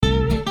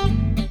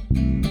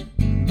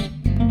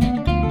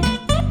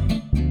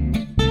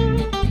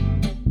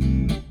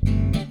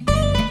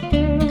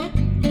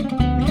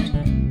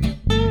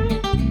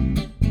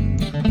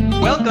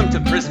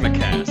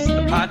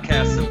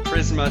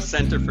Prizmah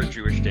Center for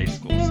Jewish Day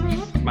Schools.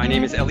 My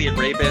name is Elliot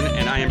Rabin,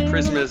 and I am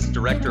Prizmah's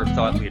Director of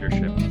Thought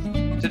Leadership.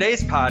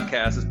 Today's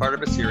podcast is part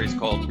of a series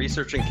called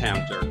Research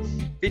Encounter,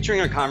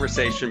 featuring a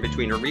conversation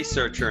between a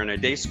researcher and a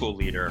day school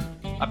leader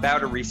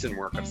about a recent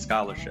work of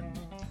scholarship.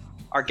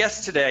 Our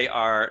guests today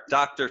are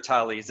Dr.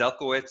 Tali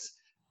Zelkowitz,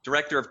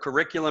 Director of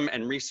Curriculum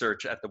and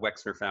Research at the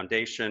Wexner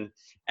Foundation,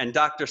 and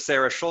Dr.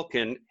 Sarah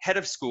Shulkin, Head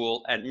of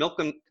School at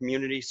Milcom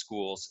Community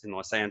Schools in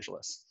Los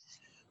Angeles.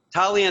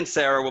 Tali and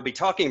Sarah will be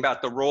talking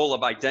about the role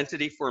of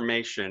identity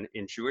formation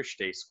in Jewish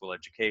day school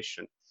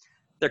education.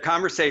 Their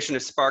conversation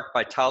is sparked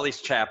by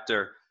Tali's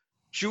chapter,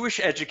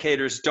 Jewish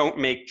Educators Don't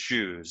Make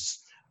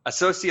Jews, a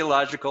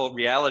sociological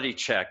reality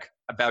check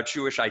about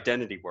Jewish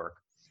identity work,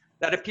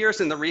 that appears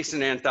in the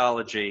recent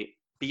anthology,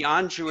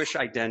 Beyond Jewish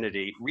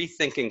Identity,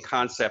 Rethinking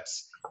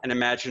Concepts and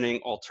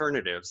Imagining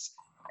Alternatives,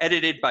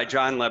 edited by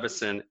John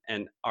Levison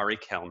and Ari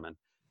Kelman.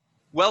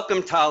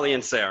 Welcome, Tali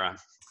and Sarah.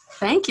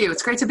 Thank you.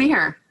 It's great to be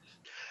here.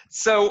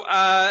 So,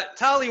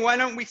 Tali, why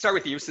don't we start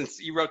with you since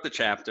you wrote the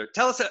chapter.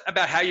 Tell us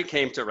about how you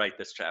came to write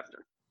this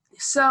chapter.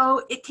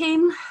 So it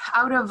came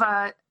out of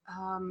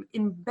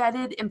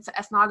embedded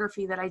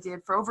ethnography that I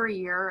did for over a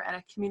year at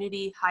a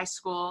community high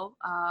school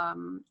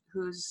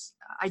whose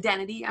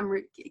identity I'm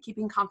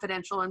keeping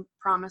confidential and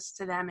promise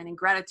to them and in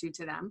gratitude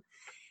to them.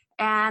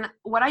 And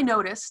what I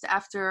noticed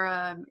after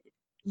a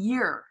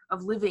year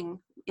of living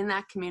in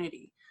that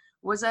community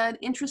was an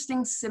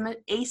interesting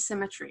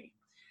asymmetry.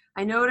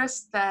 I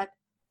noticed that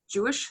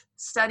Jewish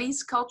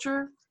studies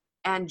culture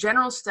and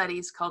general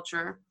studies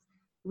culture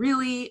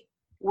really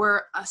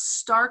were a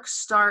stark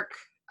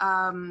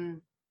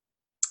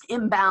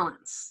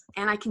imbalance.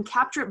 And I can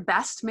capture it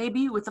best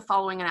maybe with the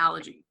following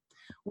analogy.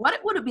 What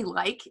would it be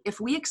like if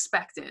we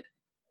expected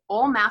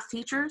all math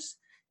teachers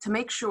to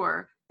make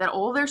sure that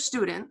all their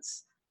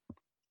students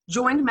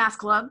joined math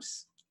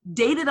clubs,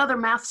 dated other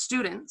math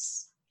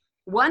students,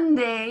 one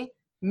day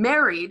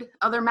married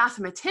other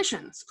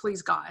mathematicians,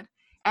 please God,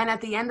 and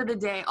at the end of the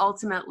day,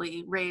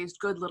 ultimately raised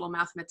good little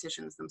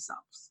mathematicians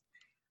themselves?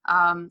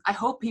 I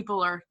hope people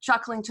are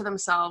chuckling to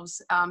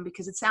themselves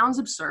because it sounds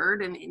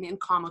absurd and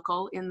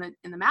comical in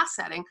the math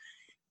setting,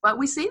 but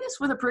we see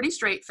this with a pretty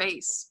straight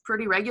face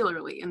pretty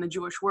regularly in the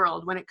Jewish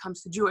world when it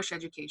comes to Jewish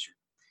education.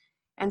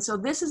 And so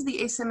this is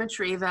the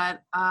asymmetry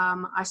that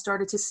I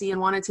started to see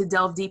and wanted to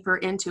delve deeper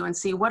into and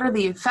see what are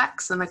the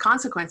effects and the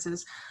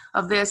consequences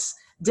of this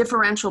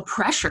differential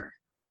pressure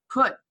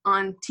put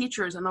on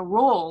teachers and the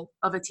role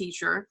of a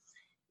teacher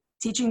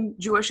teaching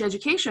Jewish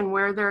education,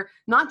 where they're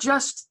not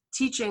just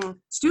teaching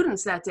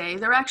students that day,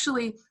 they're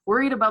actually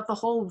worried about the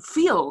whole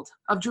field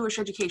of Jewish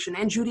education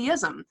and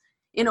Judaism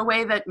in a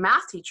way that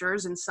math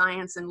teachers and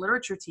science and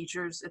literature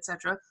teachers,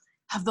 etc.,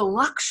 have the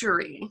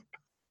luxury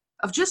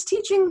of just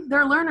teaching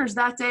their learners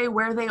that day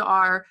where they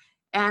are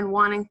and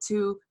wanting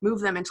to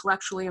move them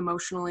intellectually,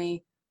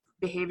 emotionally,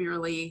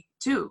 behaviorally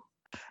too.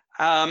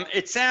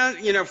 It sounds,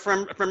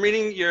 from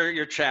reading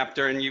your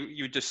chapter, and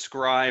you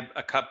describe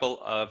a couple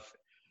of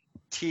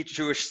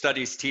Jewish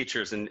studies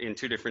teachers in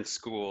two different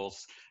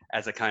schools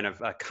as a kind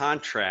of a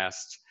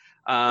contrast.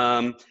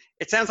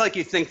 It sounds like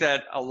you think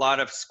that a lot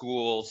of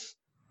schools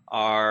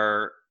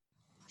are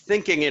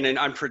thinking in an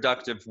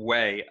unproductive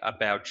way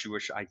about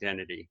Jewish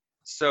identity.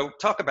 So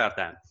talk about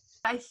that.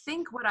 I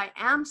think what I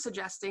am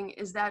suggesting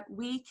is that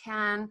we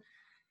can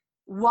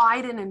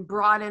widen and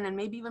broaden and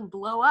maybe even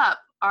blow up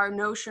our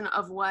notion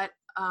of what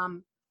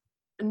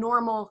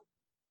normal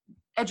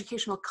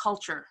educational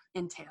culture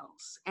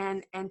entails,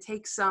 and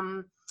take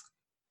some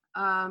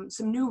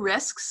new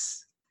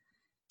risks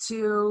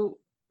to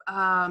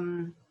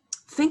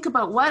think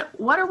about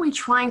what are we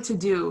trying to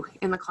do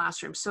in the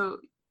classroom. So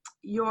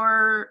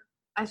you're,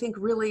 I think,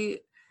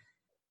 really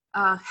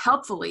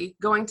helpfully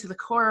going to the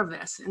core of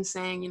this and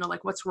saying,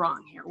 what's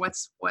wrong here?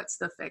 What's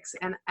the fix?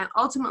 And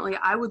ultimately,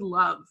 I would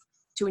love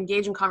to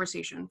engage in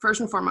conversation,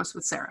 first and foremost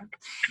with Sarah,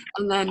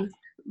 and then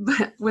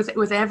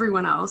with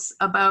everyone else,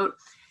 about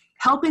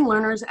helping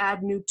learners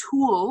add new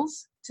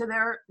tools to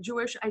their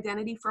Jewish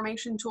identity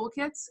formation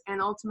toolkits, and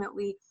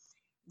ultimately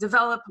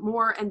develop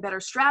more and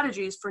better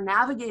strategies for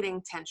navigating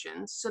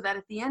tensions, so that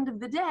at the end of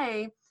the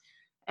day,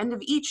 end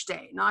of each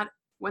day, not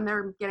when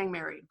they're getting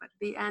married, but at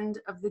the end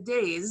of the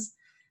days,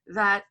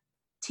 that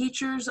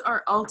teachers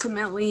are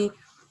ultimately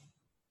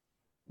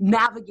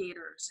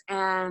navigators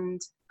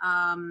and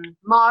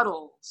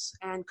models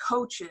and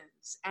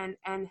coaches and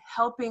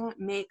helping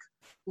make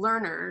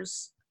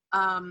learners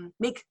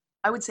make,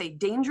 I would say,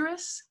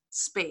 dangerous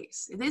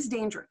space. It is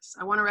dangerous.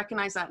 I want to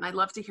recognize that. And I'd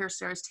love to hear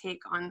Sarah's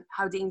take on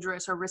how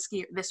dangerous or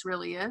risky this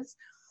really is.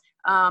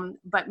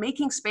 But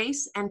making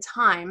space and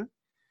time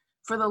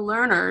for the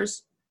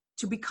learners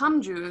to become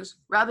Jews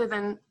rather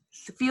than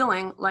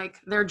feeling like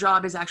their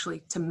job is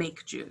actually to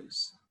make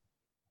Jews.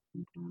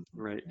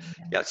 Right.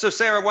 Yeah. So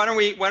Sarah, why don't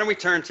we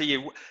turn to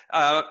you?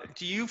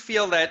 Do you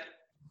feel that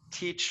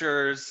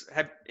teachers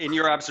have, in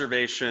your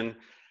observation,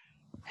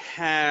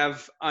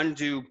 have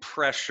undue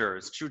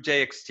pressures,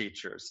 Judaics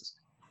teachers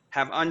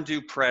have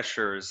undue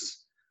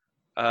pressures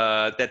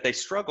that they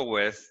struggle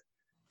with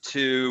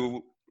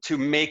to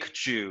make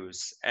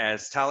Jews,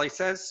 as Tali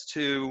says,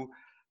 to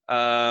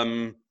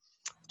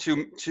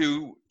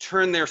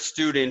turn their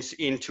students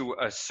into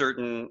a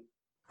certain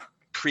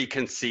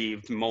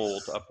preconceived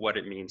mold of what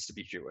it means to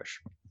be Jewish?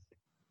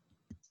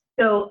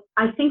 So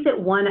I think that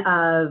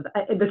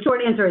the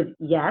short answer is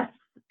yes.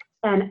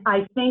 And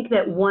I think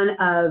that one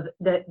of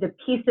the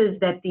pieces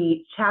that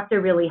the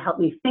chapter really helped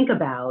me think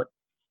about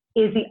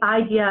is the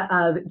idea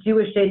of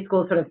Jewish day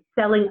schools sort of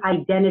selling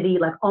identity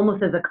like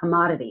almost as a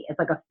commodity. It's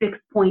like a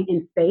fixed point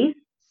in space,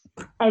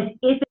 as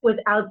if it was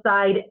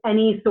outside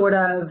any sort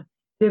of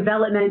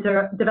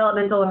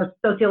developmental or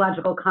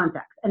sociological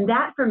context. And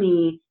that for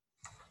me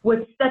was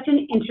such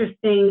an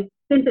interesting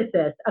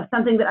synthesis of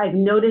something that I've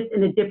noticed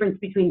in the difference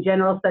between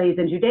general studies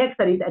and Judaic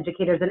studies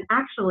educators, and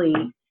actually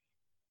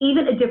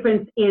even a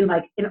difference in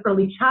like an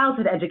early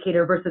childhood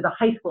educator versus a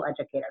high school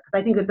educator, because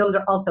I think that those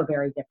are also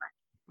very different.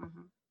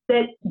 Mm-hmm.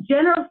 That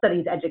general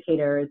studies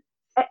educators,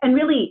 and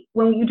really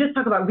when you just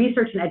talk about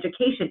research and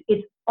education,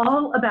 it's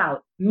all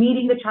about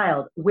meeting the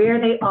child where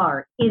they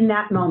are in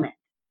that moment,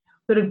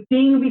 sort of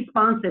being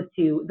responsive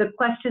to the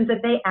questions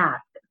that they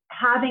ask,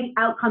 having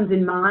outcomes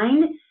in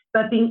mind,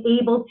 but being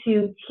able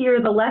to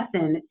tier the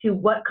lesson to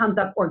what comes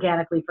up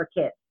organically for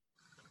kids.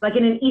 Like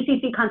in an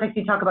ECC context,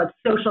 you talk about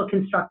social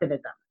constructivism.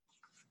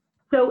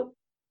 So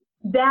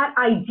that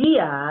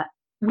idea,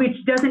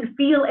 which doesn't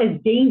feel as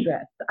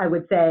dangerous, I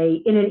would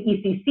say, in an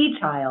ECC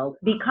child,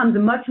 becomes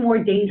much more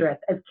dangerous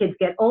as kids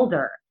get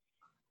older.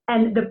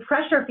 And the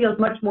pressure feels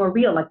much more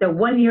real, like they're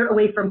 1 year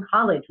away from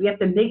college. We have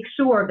to make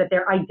sure that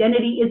their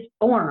identity is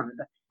formed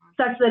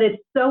such that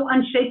it's so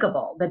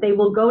unshakable that they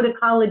will go to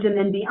college and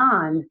then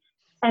beyond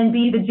and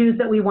be the Jews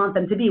that we want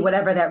them to be,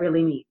 whatever that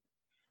really means.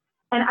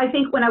 And I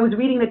think when I was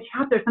reading the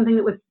chapter, something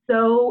that was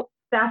so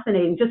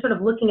fascinating, just sort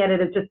of looking at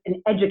it as just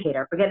an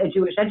educator, forget a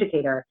Jewish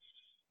educator,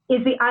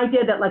 is the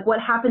idea that like what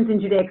happens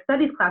in Judaic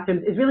studies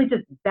classrooms is really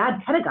just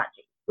bad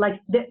pedagogy. Like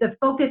the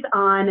focus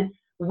on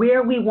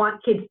where we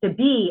want kids to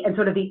be and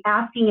sort of the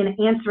asking and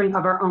answering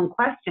of our own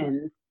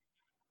questions,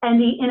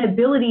 and the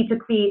inability to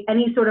create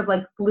any sort of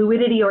like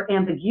fluidity or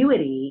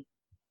ambiguity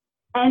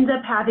ends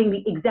up having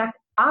the exact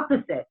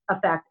opposite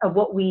effect of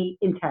what we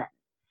intend.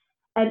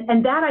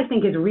 And that I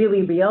think is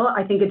really real.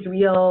 I think it's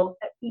real.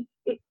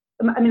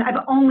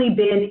 I've only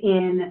been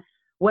in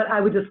what I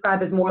would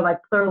describe as more like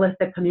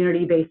pluralistic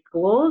community-based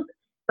schools,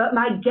 but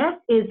my guess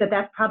is that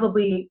that's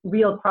probably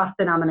real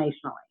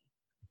cross-denominationally.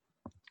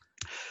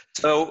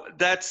 So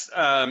that's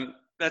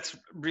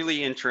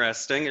really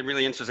interesting, a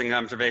really interesting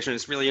observation.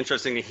 It's really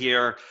interesting to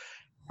hear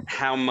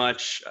how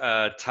much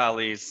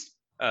Tali's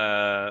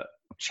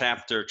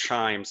chapter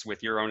chimes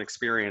with your own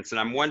experience. And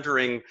I'm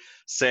wondering,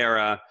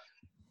 Sarah,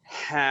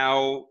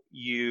 how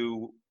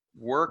you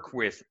work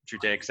with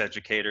Judaic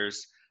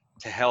educators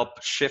to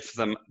help shift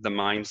the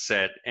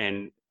mindset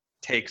and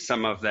take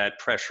some of that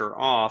pressure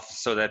off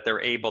so that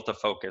they're able to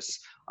focus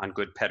on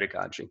good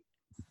pedagogy.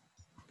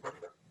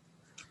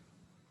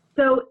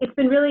 So it's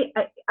been really,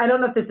 I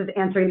don't know if this is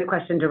answering the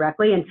question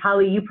directly, and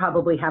Tali, you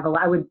probably have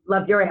I would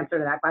love your answer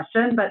to that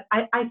question, but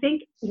I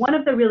think one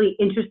of the really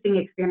interesting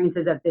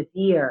experiences of this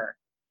year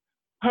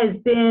has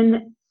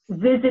been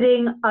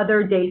visiting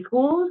other day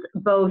schools,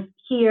 both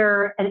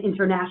here and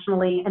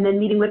internationally, and then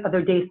meeting with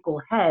other day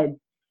school heads,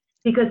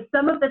 because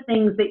some of the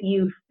things that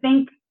you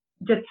think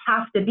just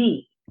have to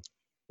be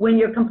when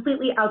you're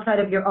completely outside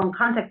of your own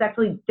context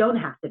actually don't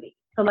have to be.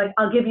 So like,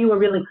 I'll give you a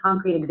really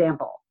concrete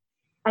example.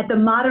 At the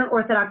modern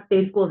Orthodox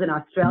day schools in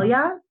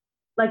Australia,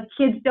 like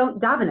kids don't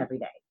daven every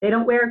day. They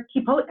don't wear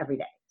kippot every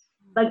day.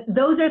 Like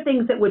those are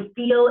things that would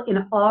feel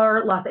in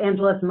our Los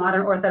Angeles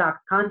modern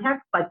Orthodox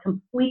context like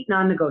complete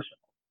non-negotiable.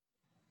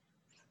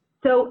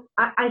 So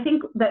I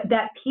think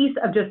that piece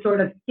of just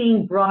sort of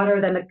seeing broader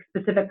than the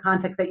specific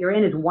context that you're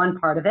in is one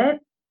part of it.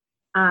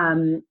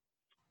 I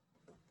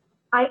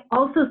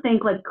also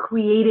think like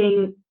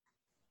creating,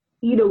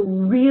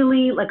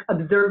 really like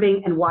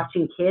observing and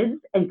watching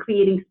kids and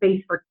creating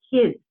space for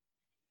kids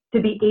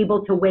to be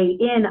able to weigh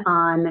in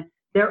on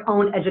their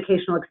own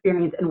educational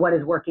experience and what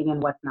is working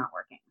and what's not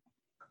working.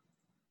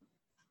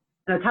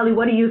 Now, Tali,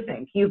 what do you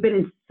think? You've been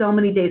in so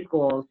many day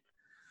schools.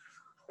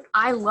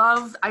 I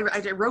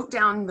wrote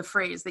down the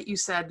phrase that you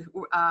said,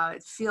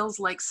 it feels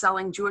like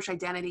selling Jewish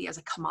identity as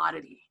a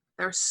commodity.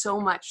 There's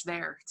so much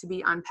there to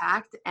be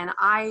unpacked. And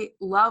I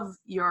love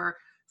your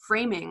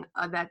framing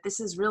that this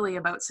is really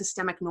about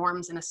systemic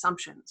norms and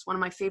assumptions. One of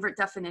my favorite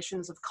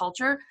definitions of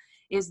culture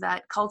is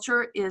that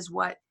culture is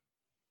what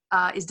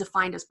is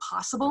defined as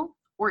possible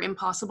or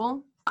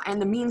impossible,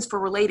 and the means for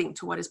relating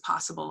to what is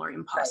possible or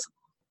impossible.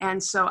 Right.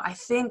 And so I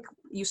think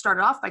you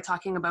started off by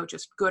talking about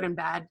just good and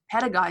bad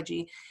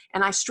pedagogy.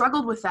 And I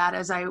struggled with that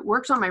as I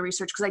worked on my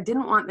research because I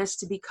didn't want this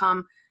to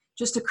become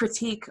just a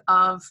critique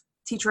of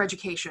teacher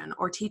education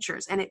or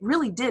teachers. And it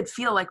really did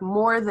feel like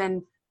more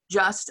than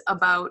just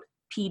about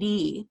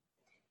PD,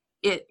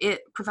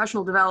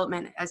 professional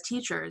development as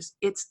teachers.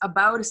 It's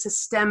about a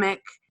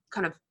systemic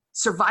kind of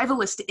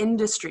survivalism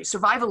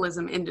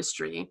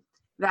industry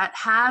that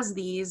has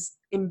these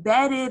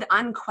embedded,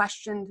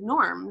 unquestioned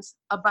norms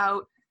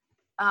about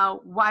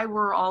why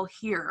we're all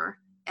here,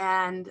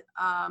 and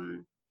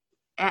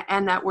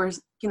that we're,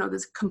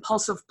 this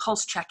compulsive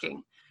pulse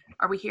checking.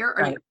 Are we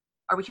here?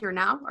 Are we here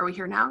now? Are we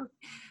here now?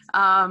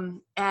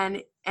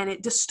 And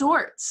it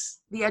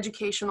distorts the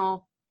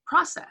educational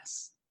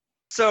process.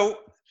 So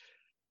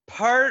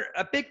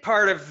a big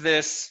part of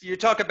this, you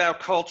talk about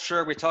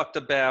culture, we talked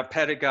about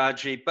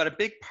pedagogy, but a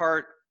big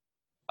part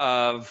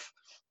of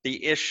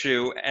the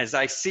issue, as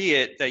I see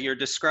it, that you're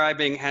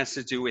describing has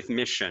to do with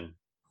mission.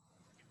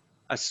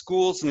 A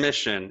school's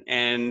mission,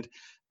 and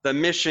the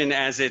mission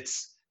as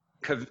it's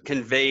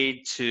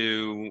conveyed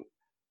to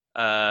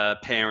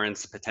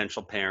parents,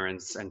 potential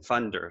parents, and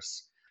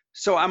funders.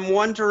 So I'm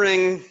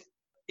wondering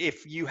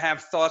if you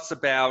have thoughts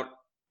about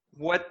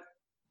what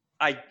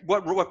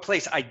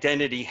place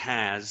identity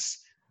has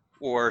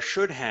or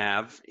should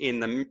have in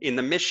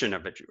the mission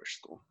of a Jewish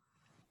school.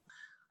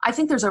 I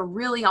think there's a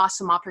really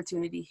awesome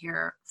opportunity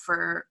here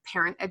for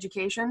parent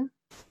education.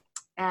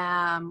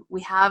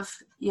 We have,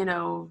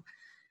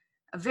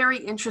 a very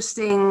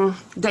interesting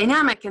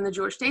dynamic in the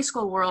Jewish day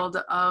school world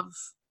of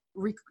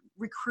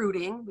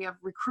recruiting. We have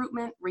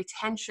recruitment,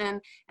 retention,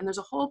 and there's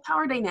a whole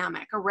power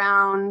dynamic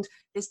around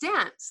this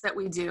dance that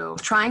we do,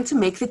 trying to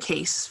make the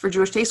case for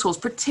Jewish day schools,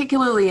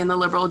 particularly in the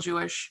liberal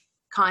Jewish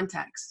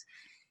context.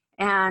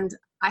 And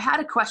I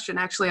had a question,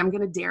 actually, I'm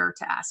going to dare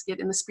to ask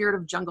it in the spirit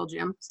of jungle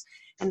gyms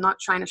and not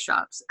China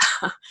shops.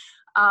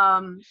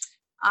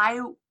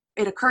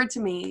 It occurred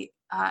to me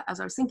as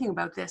I was thinking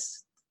about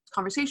this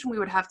conversation we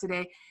would have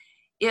today,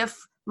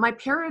 if my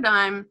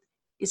paradigm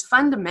is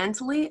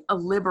fundamentally a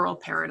liberal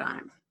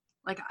paradigm.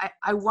 Like,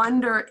 I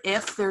wonder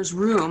if there's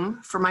room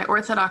for my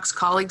Orthodox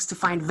colleagues to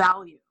find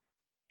value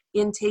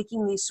in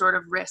taking these sort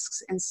of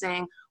risks and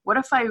saying,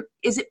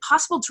 is it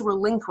possible to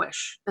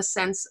relinquish the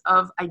sense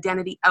of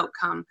identity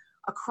outcome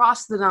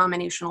across the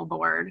denominational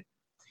board?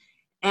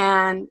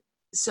 And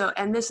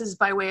this is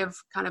by way of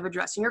kind of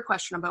addressing your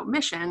question about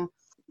mission.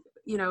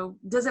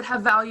 Does it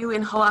have value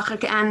in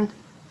halachic and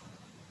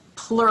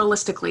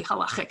pluralistically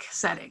halachic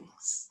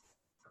settings?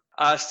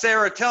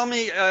 Sarah, tell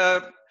me,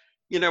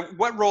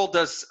 what role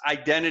does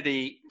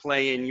identity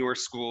play in your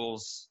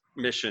school's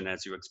mission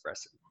as you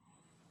express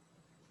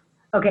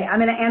it? Okay, I'm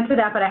going to answer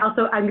that, but I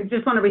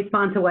just want to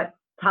respond to what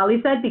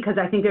Tali said, because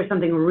I think there's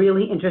something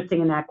really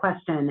interesting in that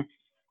question.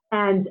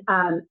 And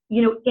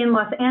in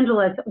Los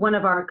Angeles, one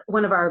of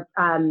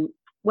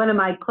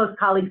my close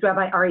colleagues,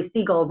 Rabbi Ari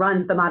Siegel,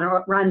 runs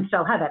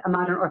Shalhevet, a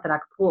modern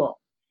Orthodox school.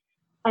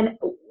 And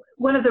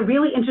one of the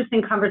really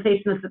interesting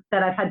conversations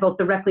that I've had both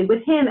directly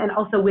with him and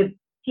also with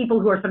people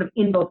who are sort of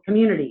in both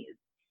communities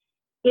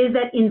is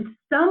that in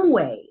some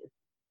ways,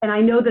 and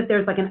I know that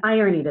there's like an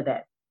irony to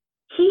this,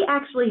 he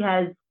actually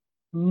has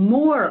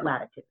more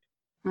latitude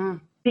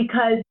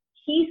because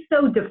he's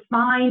so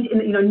defined,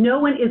 no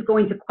one is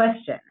going to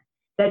question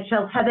that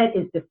Shalhevet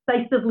is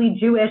decisively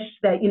Jewish,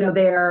 that,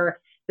 they're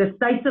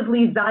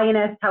decisively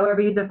Zionist, however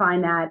you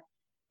define that.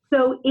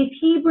 So if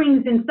he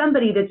brings in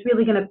somebody that's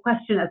really going to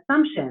question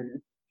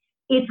assumptions,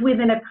 it's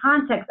within a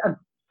context of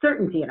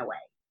certainty in a way,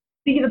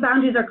 because the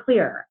boundaries are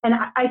clear. And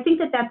I think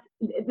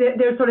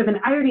there's sort of an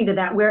irony to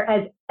that,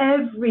 whereas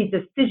every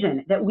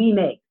decision that we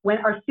make, when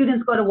our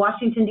students go to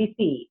Washington,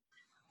 D.C.,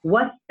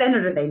 what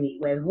senator they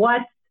meet with,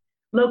 what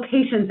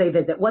locations they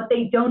visit, what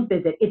they don't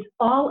visit, it's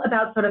all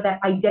about sort of that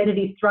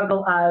identity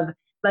struggle of,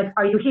 like,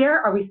 are you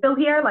here? Are we still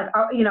here? Like,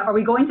 are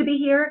we going to be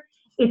here?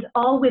 It's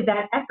all with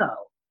that echo.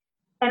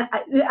 And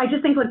I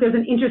just think, like, there's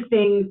an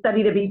interesting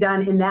study to be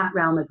done in that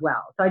realm as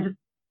well. So I just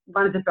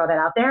wanted to throw that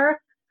out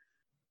there.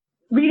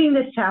 Reading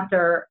this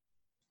chapter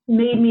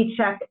made me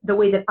check the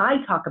way that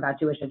I talk about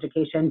Jewish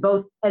education,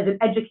 both as an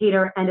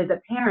educator and as a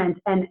parent.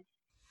 And,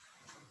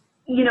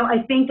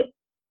 I think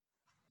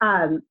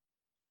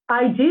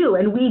I do,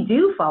 and we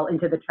do fall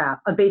into the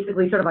trap of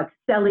basically sort of like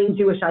selling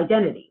Jewish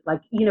identity. Like,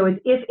 as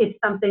if it's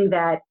something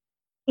that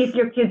if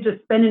your kids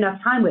just spend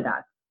enough time with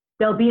us,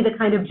 they'll be the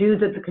kind of Jews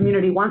that the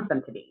community wants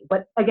them to be.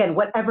 But again,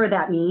 whatever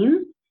that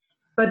means,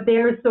 but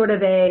there's sort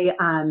of a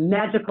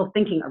magical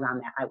thinking around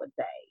that, I would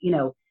say.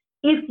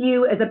 If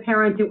you as a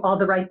parent do all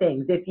the right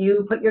things, if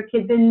you put your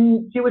kids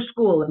in Jewish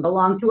school and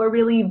belong to a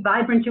really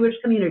vibrant Jewish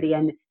community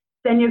and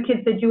send your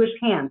kids to Jewish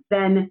camps,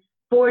 then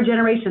 4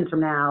 generations from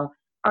now,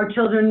 our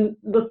children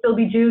will still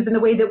be Jews in the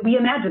way that we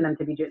imagine them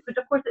to be Jews, which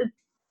of course is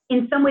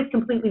in some ways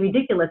completely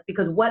ridiculous,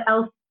 because what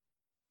else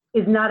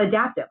is not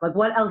adaptive? Like,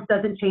 what else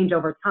doesn't change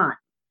over time?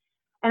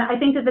 And I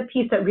think that the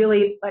piece that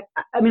really,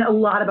 a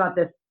lot about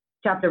this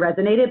chapter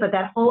resonated, but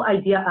that whole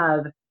idea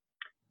of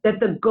that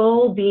the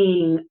goal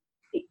being,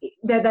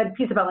 that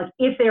piece about, like,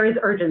 if there is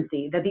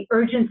urgency, that the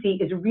urgency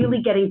is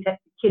really getting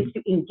kids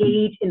to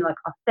engage in, like,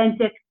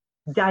 authentic,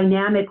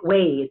 dynamic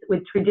ways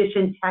with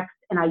tradition, text,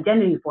 and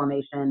identity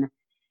formation,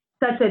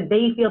 such that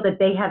they feel that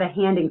they have a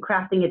hand in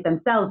crafting it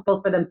themselves,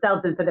 both for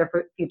themselves and for their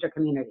future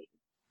communities.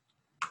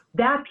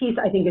 That piece,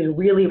 I think, is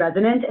really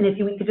resonant. And if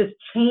we could just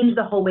change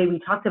the whole way we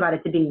talked about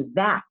it to being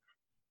that,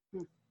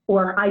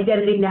 or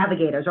identity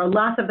navigators, or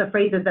lots of the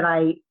phrases that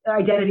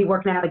identity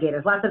work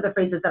navigators, lots of the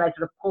phrases that I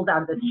sort of pulled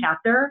out of this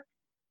chapter,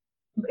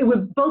 it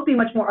would both be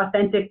much more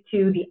authentic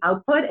to the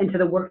output and to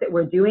the work that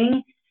we're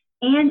doing,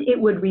 and it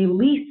would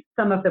release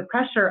some of the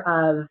pressure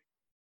of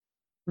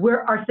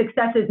where our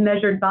success is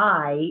measured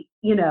by,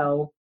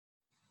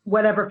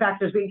 whatever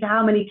factors,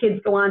 how many kids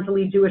go on to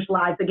lead Jewish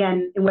lives,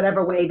 again, in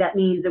whatever way that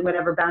means and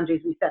whatever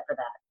boundaries we set for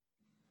that.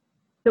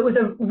 So it was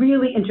a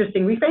really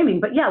interesting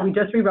reframing. But yeah, we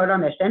just rewrote our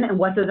mission. And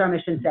what does our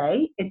mission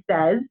say? It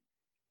says,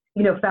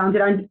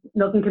 founded on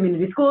Milton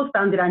Community Schools,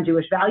 founded on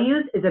Jewish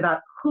values, is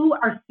about who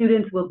our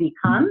students will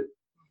become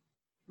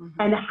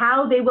and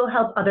how they will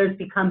help others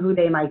become who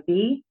they might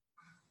be,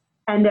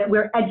 and that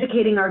we're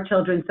educating our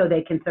children so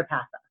they can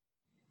surpass us.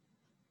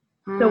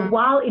 So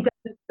while it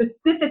doesn't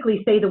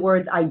specifically say the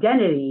words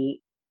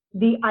identity,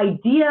 the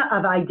idea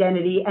of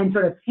identity and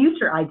sort of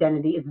future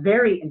identity is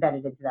very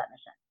embedded into that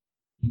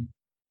mission.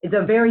 It's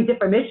a very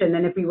different mission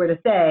than if we were to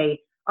say,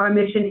 our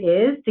mission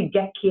is to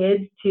get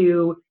kids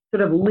to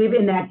sort of live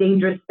in that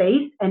dangerous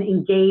space and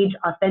engage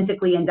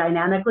authentically and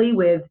dynamically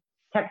with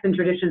texts and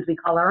traditions we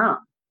call our own.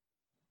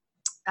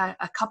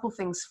 A couple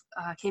things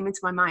came into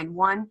my mind.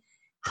 One,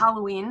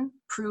 Halloween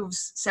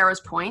proves Sarah's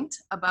point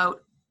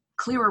about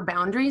clearer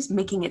boundaries,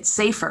 making it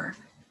safer,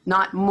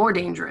 not more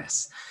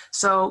dangerous.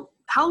 So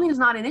Halloween is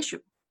not an issue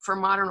for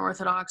modern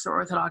Orthodox or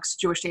Orthodox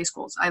Jewish day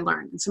schools, I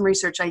learned in some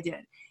research I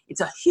did.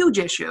 It's a huge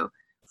issue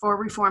for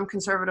Reform,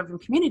 Conservative, and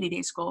community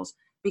day schools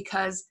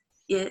because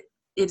it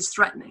is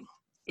threatening.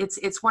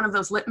 It's one of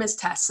those litmus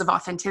tests of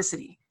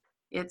authenticity.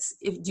 It's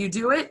if do you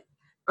do it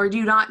or do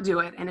you not do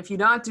it? And if you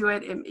don't do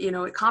it,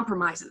 it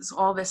compromises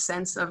all this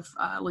sense of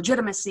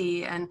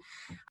legitimacy. And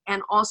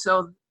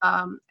also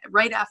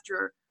right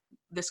after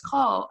this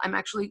call, I'm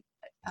actually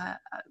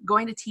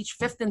going to teach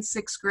 5th and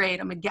 6th grade.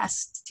 I'm a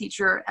guest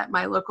teacher at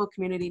my local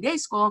community day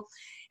school.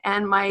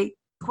 And my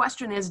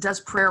question is, does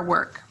prayer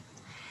work?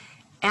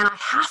 And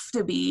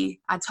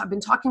I've been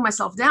talking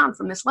myself down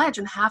from this ledge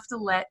and have to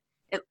let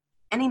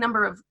any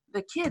number of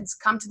the kids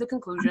come to the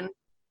conclusion,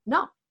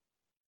 no.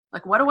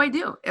 Like, what do I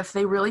do if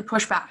they really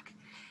push back?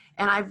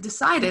 And I've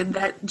decided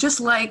that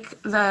just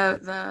like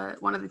the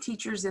one of the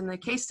teachers in the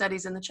case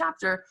studies in the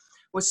chapter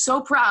was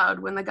so proud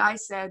when the guy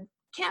said,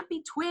 can't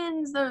be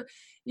twins, the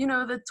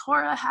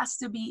Torah has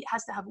to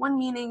have one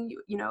meaning,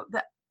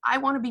 that I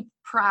want to be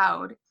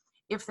proud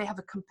if they have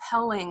a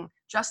compelling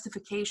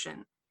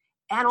justification.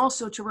 And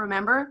also to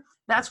remember,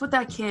 that's what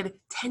that kid,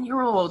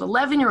 10-year-old,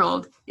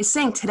 11-year-old is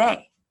saying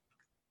today.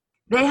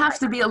 They have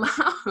to be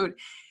allowed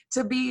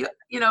to be,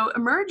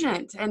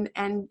 emergent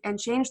and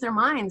change their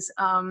minds.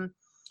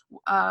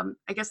 I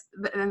guess,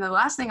 and the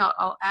last thing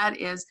I'll add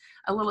is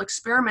a little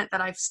experiment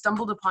that I've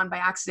stumbled upon by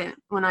accident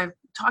when I'm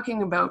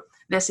talking about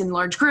this in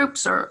large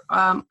groups, or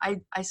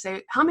I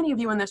say, how many of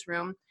you in this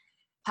room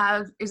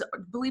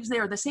believes they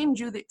are the same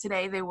Jew that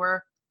today they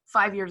were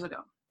 5 years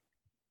ago?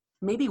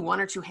 Maybe 1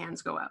 or 2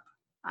 hands go up.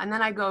 And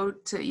then I go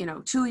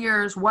to, 2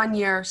 years, 1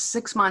 year,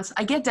 6 months.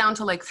 I get down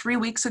to like 3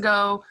 weeks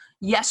ago,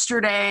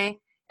 yesterday,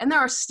 and there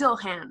are still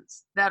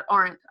hands that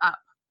aren't up.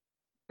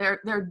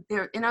 They're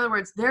in other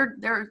words,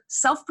 their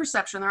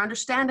self-perception, their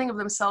understanding of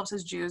themselves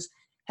as Jews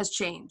has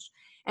changed.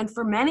 And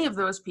for many of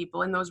those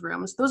people in those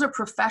rooms, those are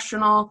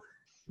professional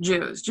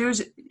Jews,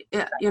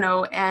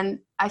 and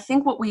I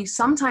think what we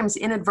sometimes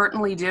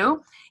inadvertently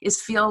do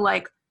is feel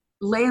like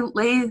lay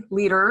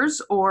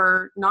leaders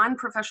or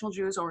non-professional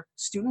Jews or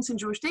students in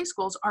Jewish day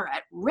schools are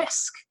at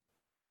risk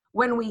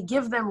when we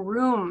give them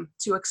room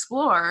to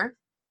explore,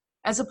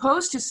 as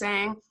opposed to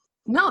saying,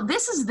 no,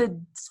 this is the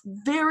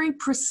very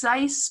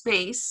precise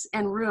space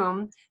and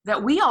room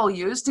that we all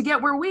use to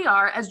get where we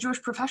are as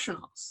Jewish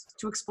professionals,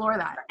 to explore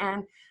that.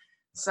 And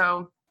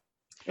so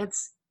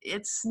it's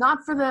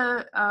not for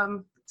the,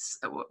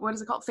 what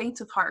is it called? Faint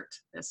of heart,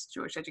 this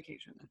Jewish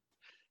education.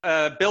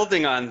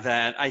 Building on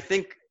that, I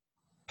think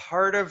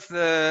part of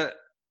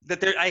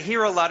I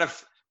hear a lot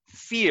of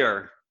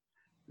fear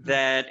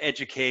that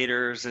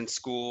educators and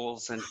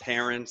schools and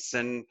parents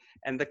and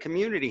the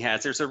community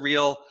has. There's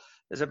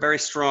a very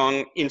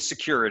strong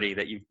insecurity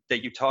that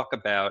you talk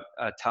about,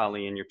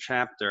 Tali, in your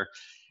chapter.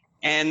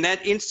 And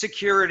that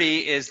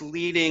insecurity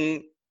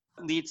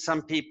leads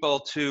some people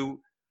to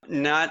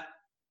not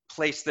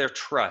place their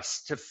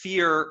trust, to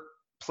fear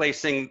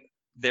placing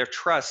their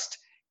trust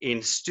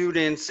in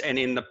students and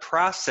in the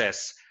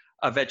process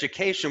of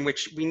education,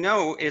 which we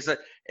know is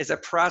a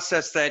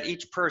process that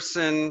each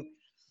person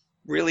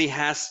really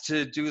has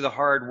to do the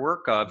hard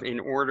work of in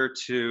order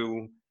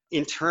to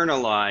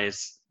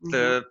internalize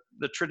the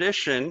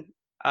tradition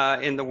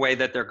in the way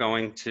that they're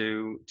going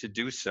to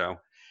do so.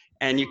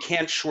 And you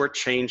can't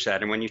shortchange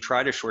that. And when you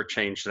try to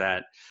shortchange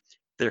that,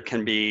 there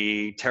can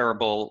be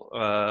terrible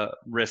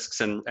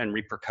risks and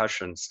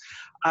repercussions.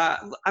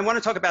 I want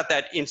to talk about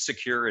that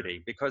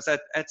insecurity because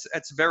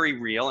that's very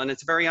real and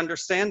it's very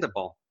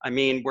understandable. I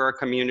mean, we're a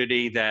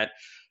community that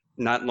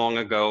not long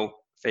ago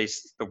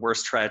faced the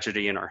worst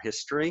tragedy in our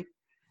history.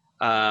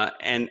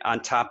 And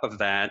on top of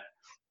that,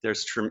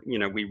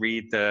 we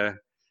read the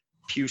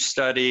Pew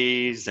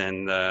studies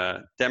and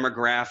the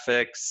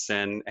demographics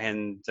and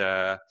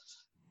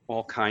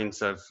all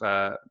kinds of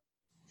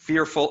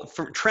fearful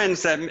for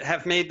trends that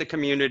have made the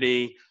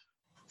community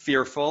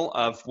fearful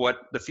of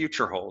what the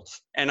future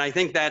holds. And I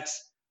think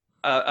that's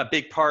a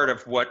big part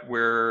of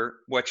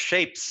what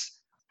shapes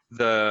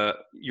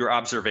your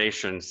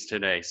observations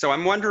today. So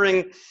I'm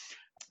wondering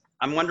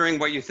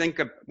what you think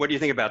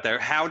about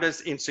that. How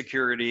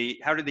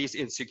do these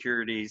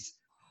insecurities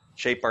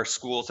shape our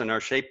schools and our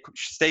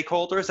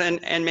stakeholders?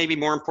 And maybe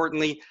more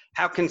importantly,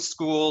 how can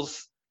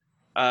schools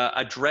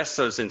address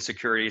those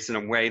insecurities in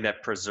a way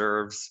that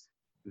preserves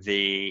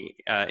the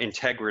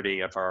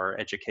integrity of our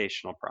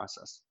educational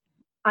process?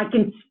 I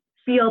can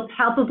feel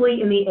palpably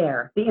in the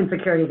air the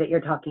insecurity that you're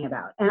talking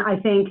about. And I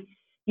think,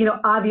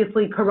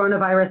 obviously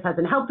coronavirus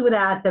hasn't helped with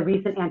that. The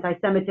recent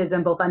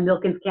anti-Semitism, both on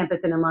Milken's campus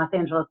and in Los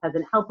Angeles,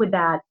 hasn't helped with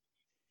that.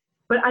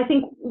 But I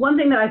think one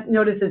thing that I've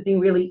noticed as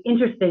being really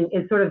interesting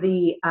is sort of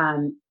the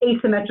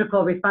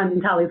asymmetrical response,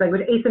 and Tali's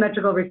language,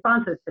 asymmetrical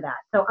responses to that.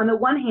 So on the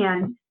one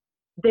hand,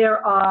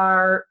 there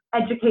are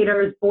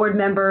educators, board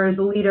members,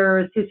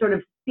 leaders who sort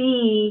of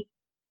see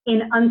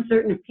an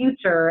uncertain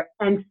future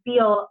and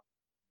feel,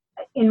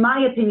 in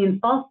my opinion,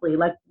 falsely,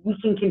 like we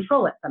can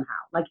control it somehow.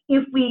 Like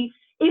if we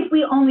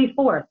only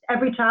forced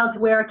every child to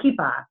wear a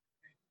kippah,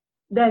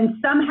 then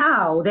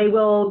somehow they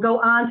will go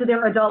on to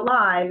their adult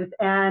lives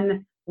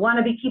and want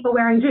to be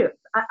kippah-wearing Jews.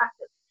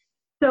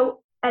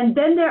 And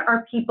then there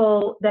are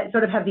people that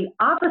sort of have the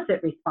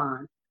opposite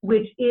response,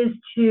 which is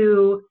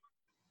to,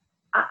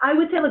 I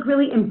would say, like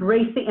really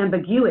embrace the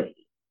ambiguity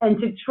and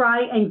to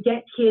try and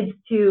get kids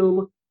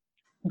to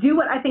do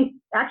what I think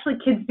actually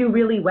kids do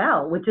really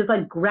well, which is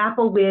like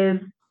grapple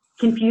with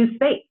confused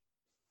space.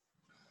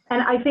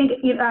 And I think,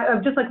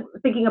 I'm just like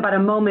thinking about a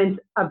moment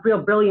of real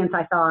brilliance,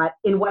 I thought,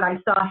 in what I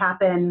saw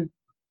happen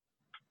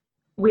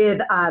with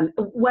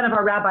one of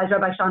our rabbis,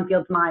 Rabbi Sean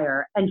Fields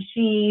Meyer. And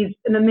she's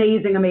an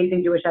amazing,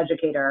 amazing Jewish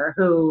educator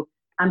who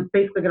I'm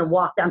basically going to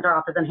walk down to her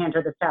office and hand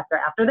her this chapter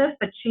after this.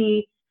 But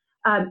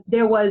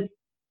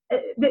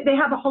they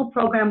have a whole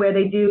program where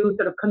they do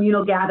sort of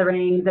communal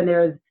gatherings, and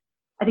there's,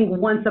 I think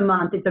once a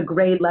month, it's a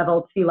grade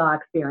level tefillah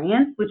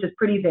experience, which is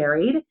pretty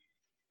varied.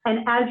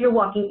 And as you're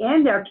walking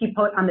in, there are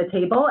kippot on the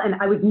table. And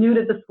I was new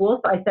to the school,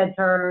 so I said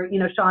to her,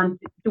 Sean,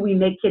 do we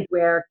make kids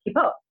wear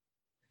kippot?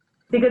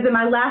 Because in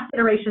my last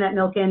iteration at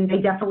Milken, they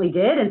definitely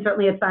did. And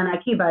certainly at Sinai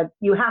Kiva,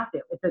 you have to.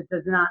 It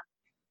does not.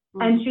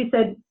 Mm-hmm. And she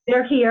said,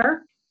 they're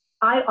here.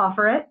 I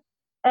offer it.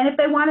 And if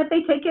they want it,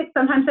 they take it.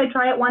 Sometimes they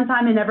try it one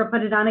time and never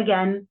put it on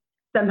again.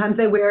 Sometimes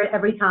they wear it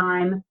every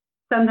time.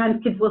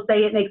 Sometimes kids will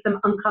say it makes them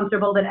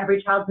uncomfortable that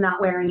every child's not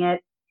wearing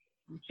it.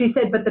 She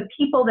said, but the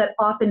people that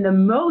often the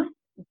most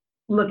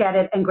look at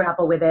it and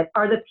grapple with it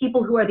are the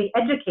people who are the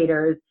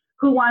educators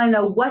who want to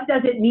know, what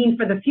does it mean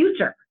for the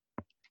future?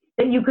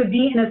 That you could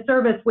be in a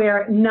service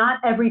where not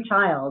every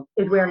child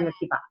is wearing a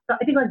kippah. So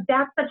I think like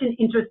that's such an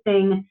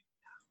interesting,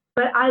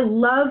 but I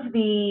love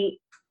the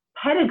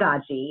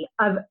pedagogy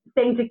of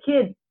saying to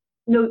kids,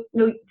 no,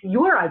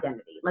 your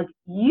identity, like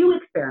you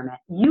experiment,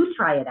 you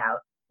try it out,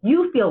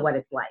 you feel what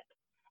it's like.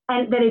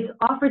 And that it's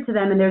offered to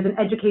them and there's an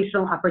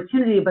educational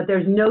opportunity, but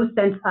there's no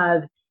sense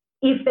of,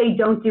 if they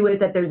don't do it,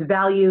 that there's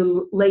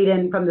value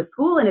laden from the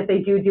school, and if they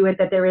do it,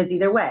 that there is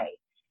either way.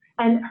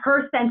 And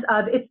her sense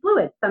of it's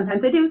fluid.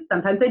 Sometimes they do,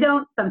 sometimes they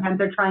don't, sometimes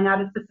they're trying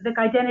out a specific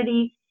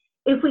identity.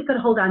 If we could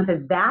hold on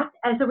to that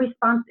as a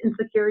response to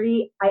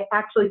insecurity, I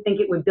actually think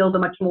it would build a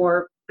much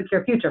more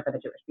secure future for the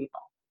Jewish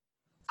people.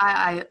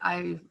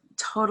 I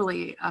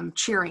totally am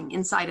cheering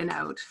inside and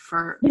out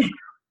for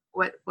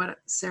what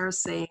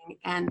Sarah's saying.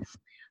 And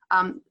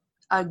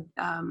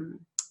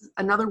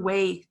another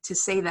way to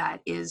say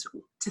that is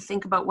to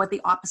think about what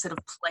the opposite of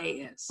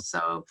play is.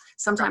 So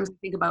sometimes we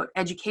think about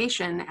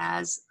education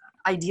as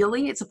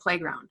ideally it's a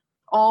playground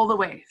all the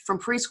way from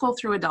preschool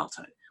through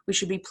adulthood. We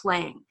should be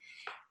playing.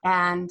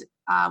 And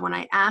when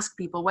I ask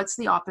people, what's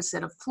the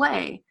opposite of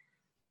play?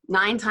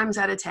 9 times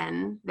out of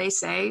 10, they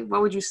say,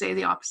 what would you say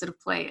the opposite of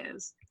play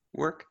is?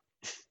 Work.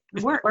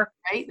 Work,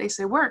 right? They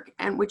say work,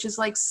 and which is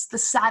like the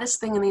saddest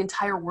thing in the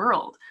entire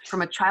world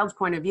from a child's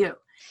point of view.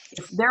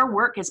 If their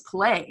work is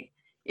play,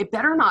 it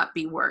better not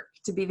be work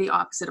to be the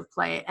opposite of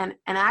play. And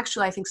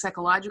actually, I think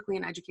psychologically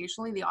and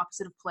educationally, the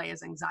opposite of play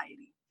is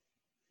anxiety.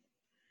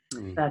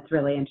 That's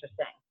really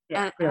interesting.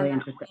 Yeah, really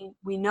interesting.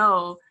 We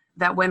know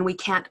that when we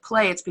can't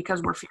play, it's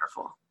because we're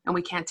fearful and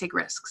we can't take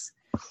risks.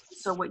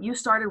 So what you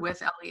started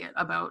with, Elliot,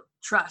 about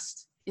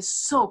trust is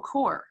so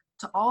core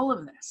to all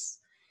of this.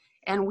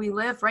 And we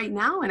live right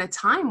now in a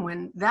time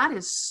when that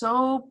is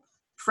so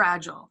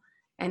fragile.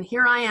 And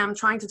here I am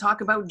trying to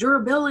talk about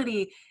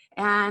durability,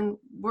 and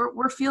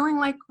we're feeling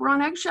like we're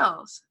on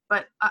eggshells.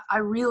 But I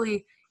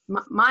really,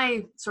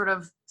 my sort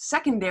of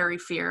secondary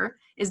fear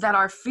is that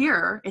our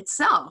fear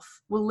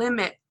itself will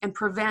limit and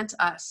prevent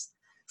us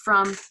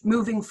from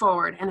moving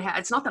forward. And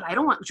it's not that I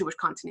don't want Jewish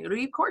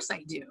continuity, of course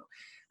I do.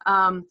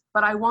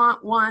 But I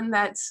want one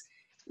that's,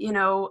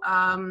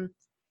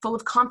 full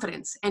of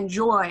confidence and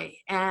joy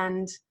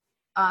and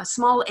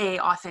small a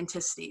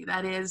authenticity.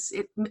 That is,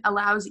 it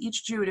allows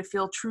each Jew to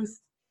feel truth,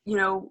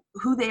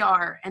 who they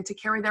are, and to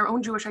carry their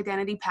own Jewish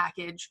identity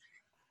package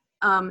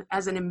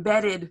as an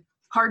embedded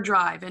hard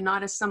drive and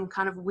not as some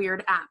kind of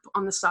weird app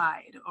on the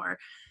side, or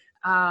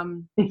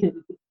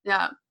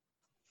yeah.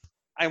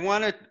 I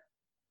want to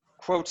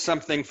quote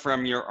something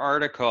from your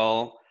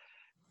article,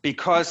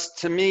 because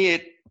to me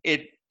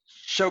it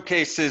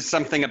showcases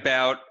something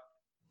about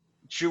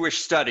Jewish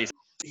studies.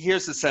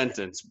 Here's the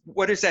sentence: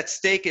 what is at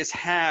stake is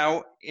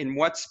how, in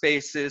what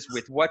spaces,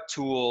 with what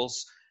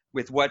tools,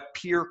 with what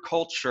peer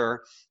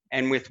culture,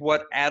 and with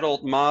what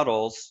adult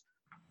models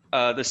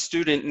the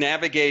student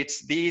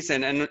navigates these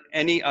and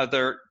any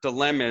other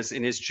dilemmas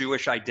in his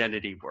Jewish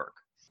identity work.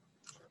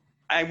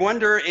 I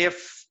wonder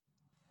if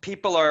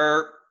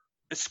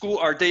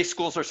our day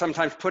schools are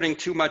sometimes putting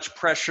too much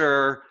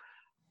pressure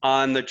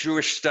on the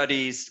Jewish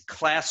studies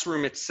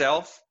classroom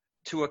itself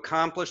to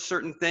accomplish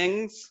certain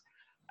things.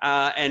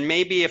 And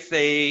maybe if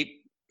they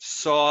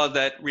saw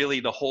that really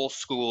the whole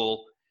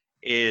school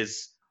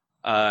is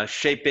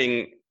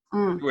shaping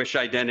Jewish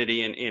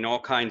identity in all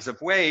kinds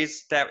of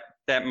ways,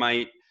 that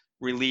might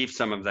relieve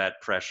some of that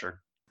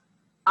pressure.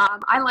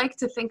 I like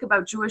to think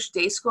about Jewish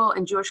day school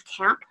and Jewish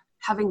camp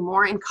having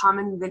more in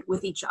common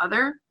with each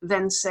other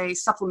than, say,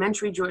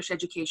 supplementary Jewish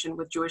education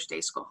with Jewish day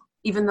school,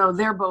 even though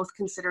they're both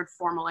considered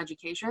formal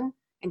education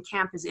and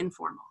camp is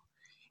informal.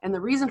 And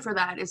the reason for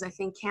that is I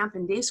think camp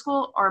and day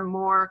school are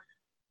more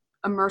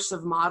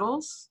immersive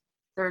models.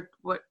 They're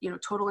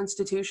total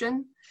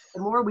institution.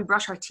 The more we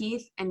brush our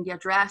teeth and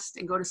get dressed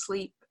and go to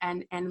sleep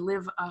and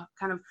live a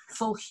kind of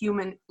full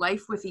human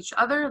life with each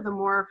other, the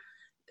more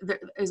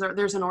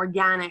there's an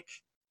organic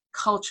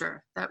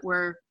culture that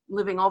we're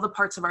living all the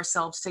parts of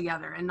ourselves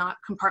together and not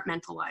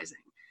compartmentalizing.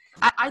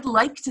 I'd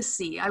like to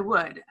see,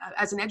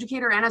 as an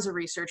educator and as a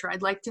researcher,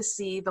 I'd like to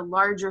see the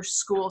larger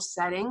school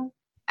setting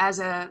as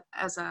a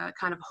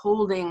kind of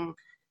holding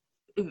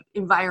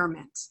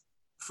environment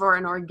for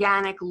an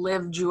organic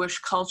lived Jewish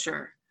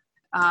culture,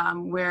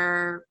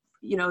 where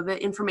the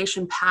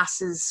information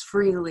passes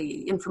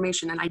freely,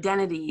 information and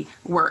identity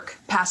work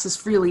passes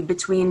freely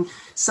between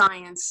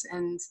science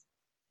and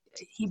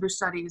Hebrew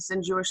studies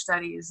and Jewish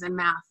studies and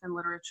math and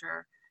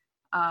literature.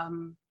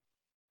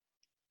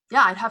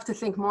 I'd have to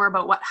think more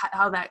about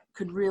how that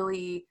could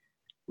really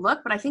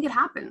look, but I think it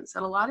happens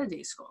at a lot of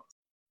day schools.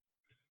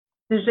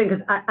 It's interesting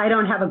because I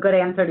don't have a good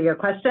answer to your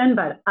question,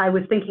 but I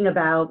was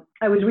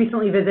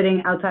recently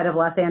visiting outside of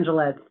Los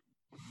Angeles,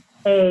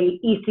 a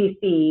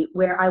ECC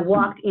where I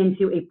walked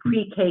into a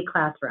pre-K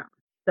classroom.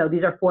 So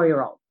these are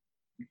 4-year-olds.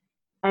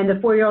 And the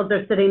 4-year-olds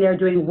are sitting there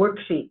doing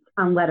worksheets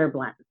on letter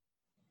blends,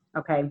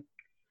 okay?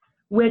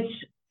 Which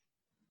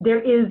there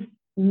is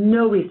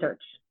no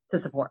research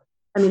to support.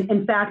 I mean,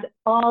 in fact,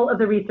 all of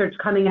the research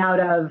coming out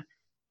of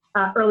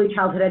early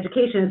childhood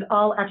education is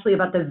all actually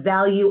about the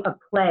value of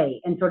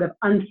play and sort of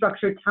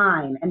unstructured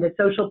time and the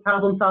social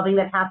problem solving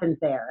that happens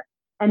there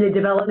and the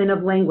development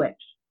of language.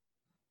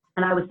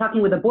 And I was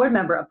talking with a board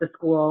member of the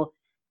school,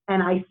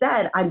 and I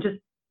said, I'm just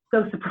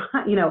so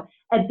surprised,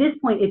 at this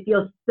point, it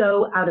feels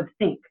so out of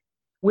sync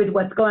with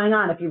what's going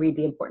on if you read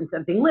The Importance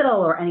of Being Little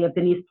or any of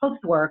Denise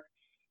Pope's work.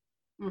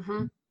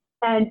 Mm-hmm.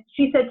 And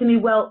she said to me,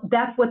 well,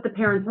 that's what the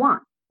parents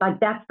want. Like,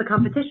 that's the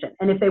competition.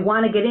 And if they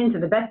want to get into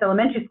the best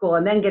elementary school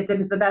and then get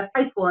into the best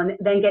high school and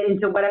then get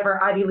into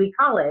whatever Ivy League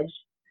college,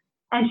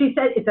 and she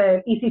said, it's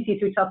a ECC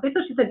through 12th grade,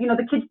 so she said,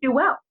 the kids do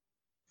well.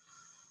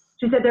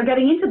 She said, they're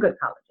getting into good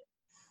colleges.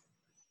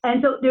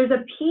 And so there's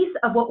a piece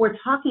of what we're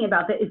talking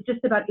about that is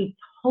just about a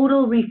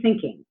total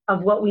rethinking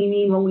of what we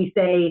mean when we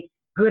say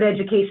good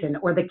education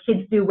or the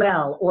kids do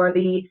well or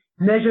the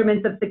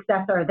measurements of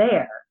success are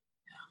there.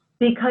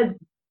 Because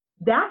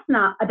that's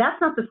not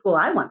the school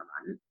I want to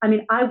run. I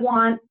mean, I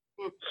want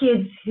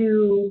kids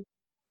who,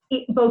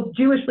 both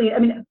Jewishly,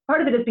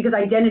 part of it is because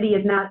identity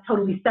is not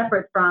totally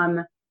separate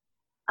from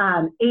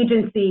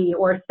agency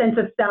or sense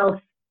of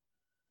self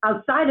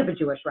outside of a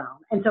Jewish realm.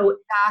 And so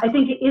I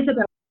think it is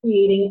about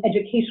creating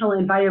educational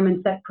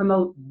environments that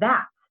promote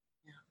that.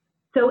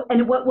 So,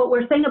 and what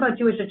we're saying about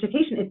Jewish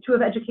education is true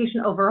of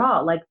education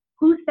overall. Like,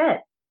 who says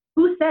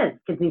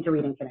kids need to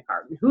read in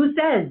kindergarten? Who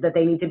says that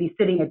they need to be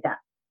sitting at desks?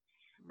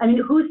 I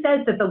mean, who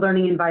says that the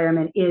learning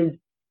environment is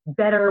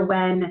better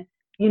when,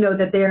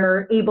 that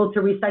they're able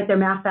to recite their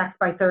math facts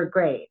by 3rd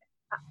grade?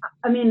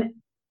 I mean,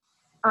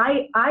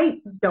 I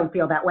don't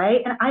feel that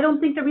way, and I don't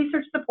think the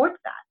research supports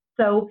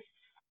that. So,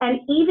 and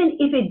even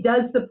if it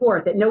does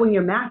support that knowing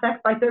your math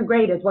facts by 3rd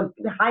grade is what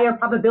the higher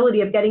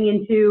probability of getting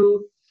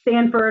into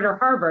Stanford or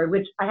Harvard,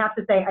 which I have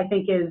to say I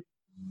think is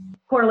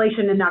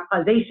correlation and not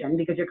causation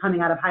because you're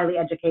coming out of highly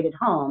educated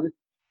homes.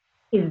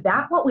 Is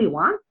that what we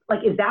want?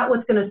 Like, is that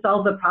what's going to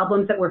solve the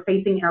problems that we're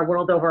facing in our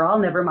world overall,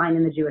 never mind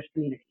in the Jewish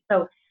community?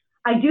 So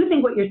I do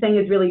think what you're saying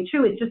is really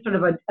true. It's just sort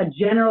of a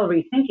general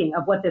rethinking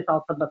of what this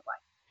all could look like.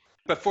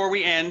 Before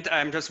we end,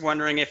 I'm just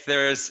wondering if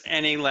there's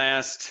any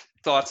last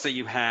thoughts that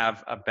you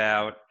have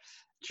about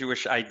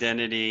Jewish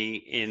identity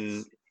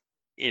in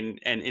and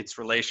its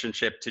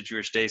relationship to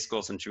Jewish day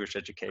schools and Jewish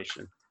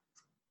education.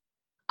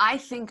 I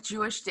think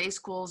Jewish day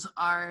schools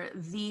are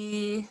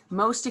the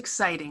most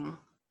exciting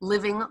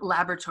living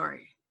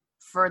laboratory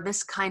for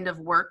this kind of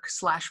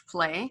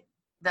work/play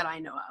that I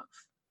know of.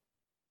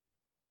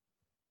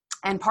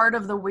 And part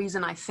of the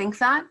reason I think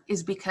that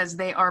is because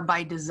they are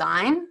by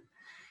design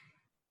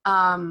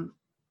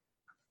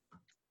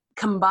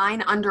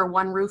combine under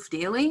one roof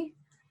daily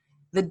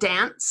the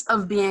dance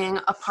of being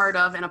a part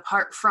of and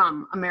apart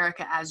from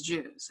America as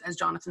Jews, as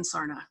Jonathan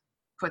Sarna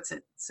puts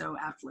it so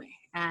aptly.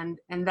 And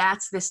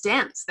that's this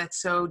dance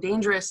that's so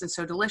dangerous and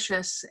so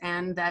delicious,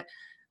 and that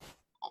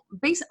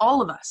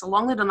all of us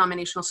along the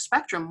denominational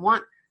spectrum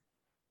want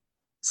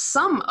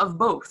some of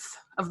both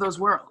of those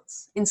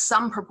worlds in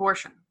some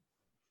proportion.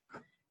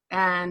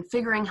 And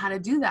figuring how to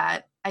do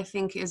that, I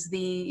think, is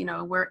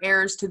we're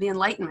heirs to the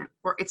Enlightenment,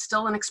 or it's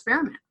still an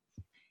experiment.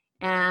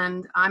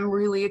 And I'm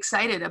really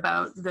excited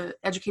about the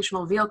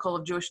educational vehicle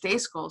of Jewish day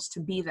schools to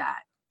be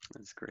that.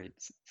 That's great.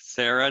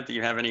 Sarah, do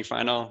you have any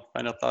final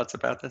thoughts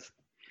about this?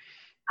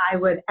 I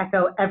would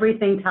echo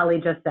everything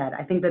Tali just said.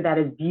 I think that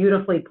is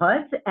beautifully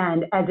put.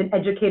 And as an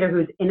educator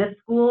who's in a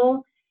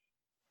school,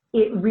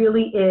 it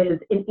really is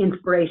an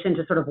inspiration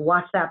to sort of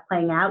watch that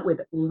playing out with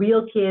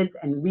real kids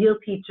and real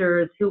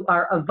teachers who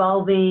are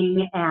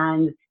evolving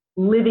and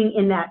living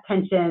in that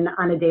tension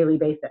on a daily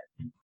basis.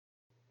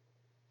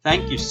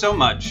 Thank you so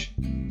much,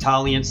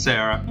 Tali and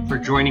Sarah, for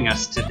joining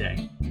us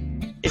today.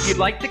 If you'd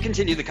like to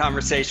continue the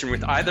conversation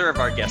with either of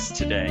our guests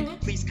today,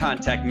 please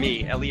contact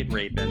me, Elliot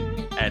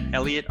Rabin, at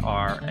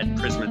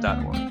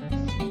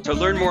elliotr@prisma.org. To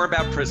learn more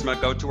about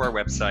Prisma, go to our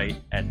website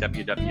at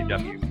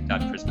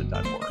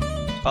www.prisma.org.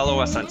 Follow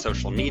us on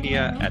social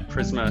media at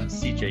Prisma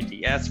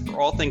CJDS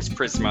for all things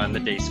Prisma and the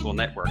Day School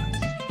Network.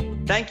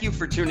 Thank you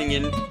for tuning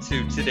in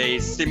to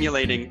today's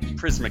Stimulating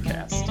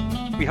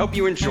PrismaCast. We hope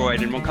you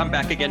enjoyed, and we'll come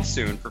back again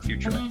soon for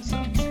future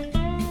episodes.